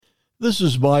This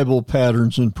is Bible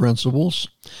Patterns and Principles.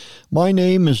 My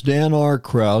name is Dan R.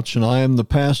 Crouch, and I am the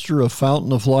pastor of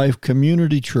Fountain of Life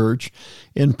Community Church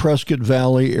in Prescott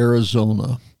Valley,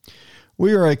 Arizona.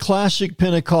 We are a classic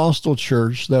Pentecostal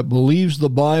church that believes the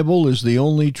Bible is the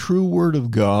only true Word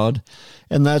of God,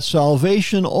 and that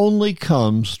salvation only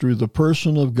comes through the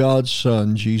person of God's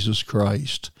Son, Jesus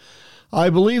Christ. I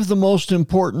believe the most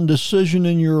important decision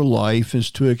in your life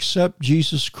is to accept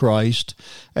Jesus Christ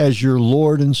as your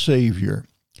Lord and Savior.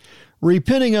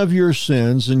 Repenting of your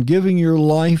sins and giving your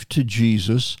life to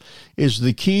Jesus is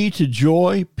the key to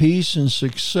joy, peace, and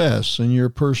success in your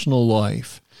personal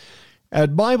life.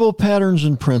 At Bible Patterns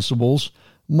and Principles,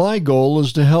 my goal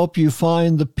is to help you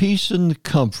find the peace and the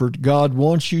comfort God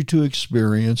wants you to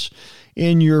experience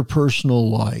in your personal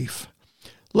life.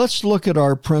 Let's look at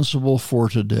our principle for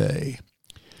today.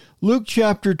 Luke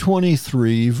chapter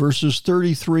 23, verses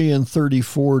 33 and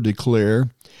 34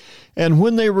 declare, "And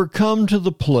when they were come to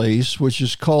the place which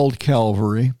is called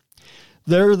Calvary,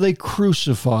 there they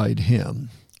crucified him,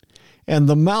 and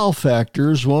the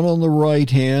malefactors, one on the right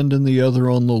hand and the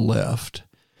other on the left.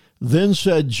 Then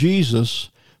said Jesus,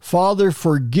 Father,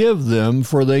 forgive them,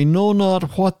 for they know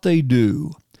not what they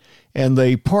do. And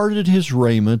they parted his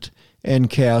raiment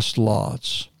and cast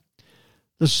lots."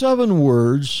 The 7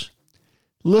 words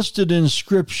listed in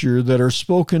Scripture that are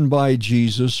spoken by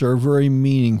Jesus are very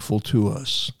meaningful to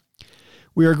us.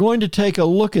 We are going to take a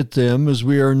look at them as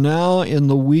we are now in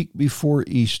the week before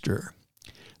Easter.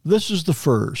 This is the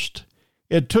first.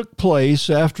 It took place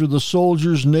after the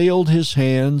soldiers nailed his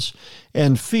hands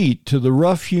and feet to the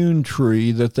rough-hewn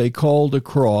tree that they called a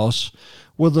cross,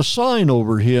 with a sign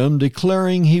over him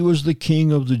declaring he was the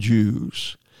King of the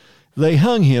Jews. They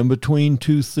hung him between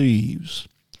 2 thieves.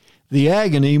 The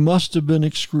agony must have been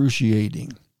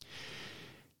excruciating.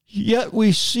 Yet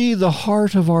we see the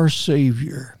heart of our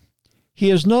Savior. He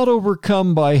is not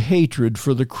overcome by hatred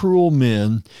for the cruel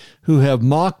men who have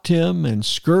mocked him and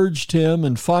scourged him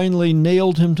and finally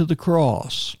nailed him to the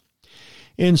cross.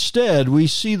 Instead, we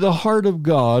see the heart of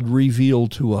God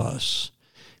revealed to us.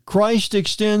 Christ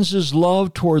extends his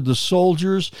love toward the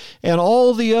soldiers and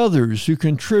all the others who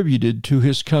contributed to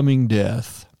his coming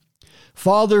death.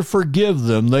 Father, forgive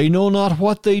them, they know not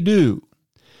what they do.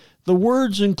 The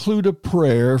words include a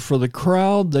prayer for the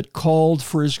crowd that called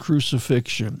for his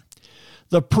crucifixion,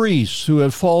 the priests who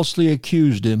had falsely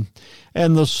accused him,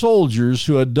 and the soldiers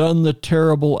who had done the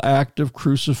terrible act of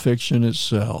crucifixion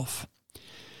itself.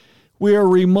 We are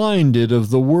reminded of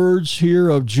the words here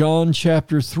of John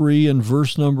chapter 3 and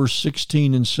verse number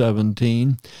 16 and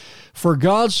 17. "For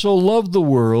God so loved the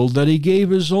world that he gave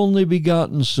his only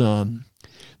begotten Son,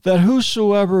 that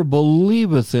whosoever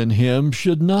believeth in him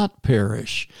should not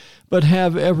perish, but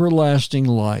have everlasting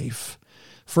life.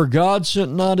 For God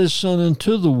sent not his Son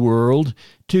into the world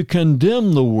to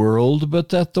condemn the world, but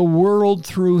that the world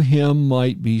through him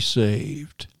might be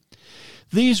saved."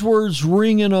 These words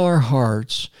ring in our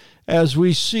hearts as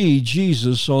we see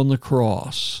Jesus on the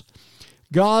cross.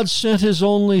 God sent his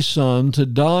only Son to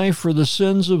die for the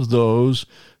sins of those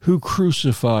who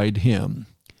crucified him.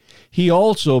 He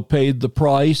also paid the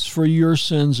price for your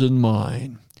sins and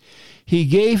mine. He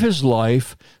gave his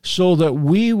life so that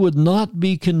we would not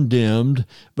be condemned,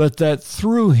 but that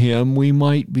through him we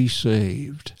might be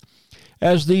saved.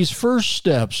 As these first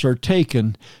steps are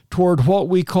taken toward what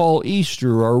we call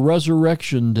Easter or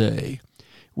Resurrection Day,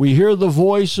 we hear the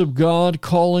voice of God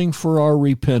calling for our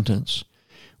repentance.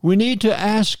 We need to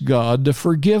ask God to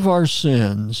forgive our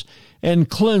sins and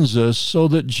cleanse us so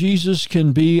that Jesus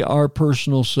can be our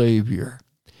personal Savior.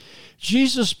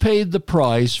 Jesus paid the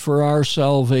price for our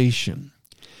salvation.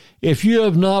 If you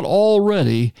have not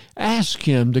already, ask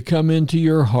him to come into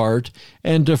your heart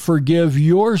and to forgive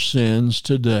your sins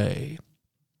today.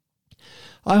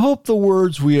 I hope the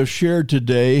words we have shared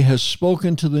today has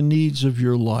spoken to the needs of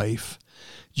your life.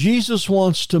 Jesus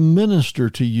wants to minister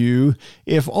to you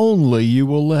if only you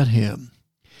will let him.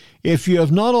 If you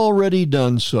have not already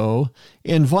done so,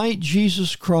 invite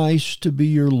Jesus Christ to be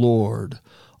your Lord.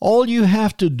 All you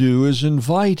have to do is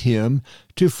invite him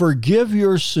to forgive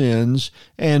your sins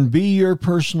and be your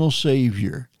personal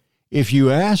Savior. If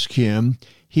you ask him,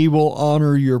 he will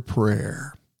honor your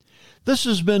prayer. This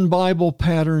has been Bible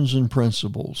Patterns and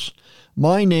Principles.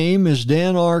 My name is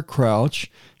Dan R. Crouch,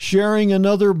 sharing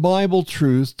another Bible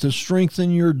truth to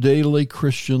strengthen your daily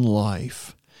Christian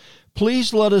life.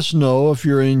 Please let us know if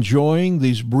you're enjoying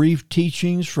these brief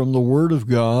teachings from the Word of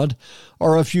God,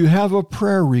 or if you have a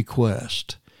prayer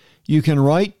request. You can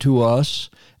write to us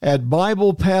at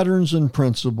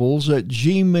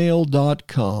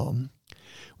BiblePatternsandPrinciples@gmail.com.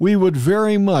 We would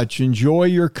very much enjoy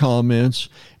your comments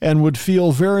and would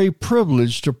feel very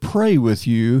privileged to pray with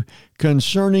you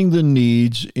concerning the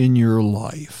needs in your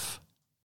life.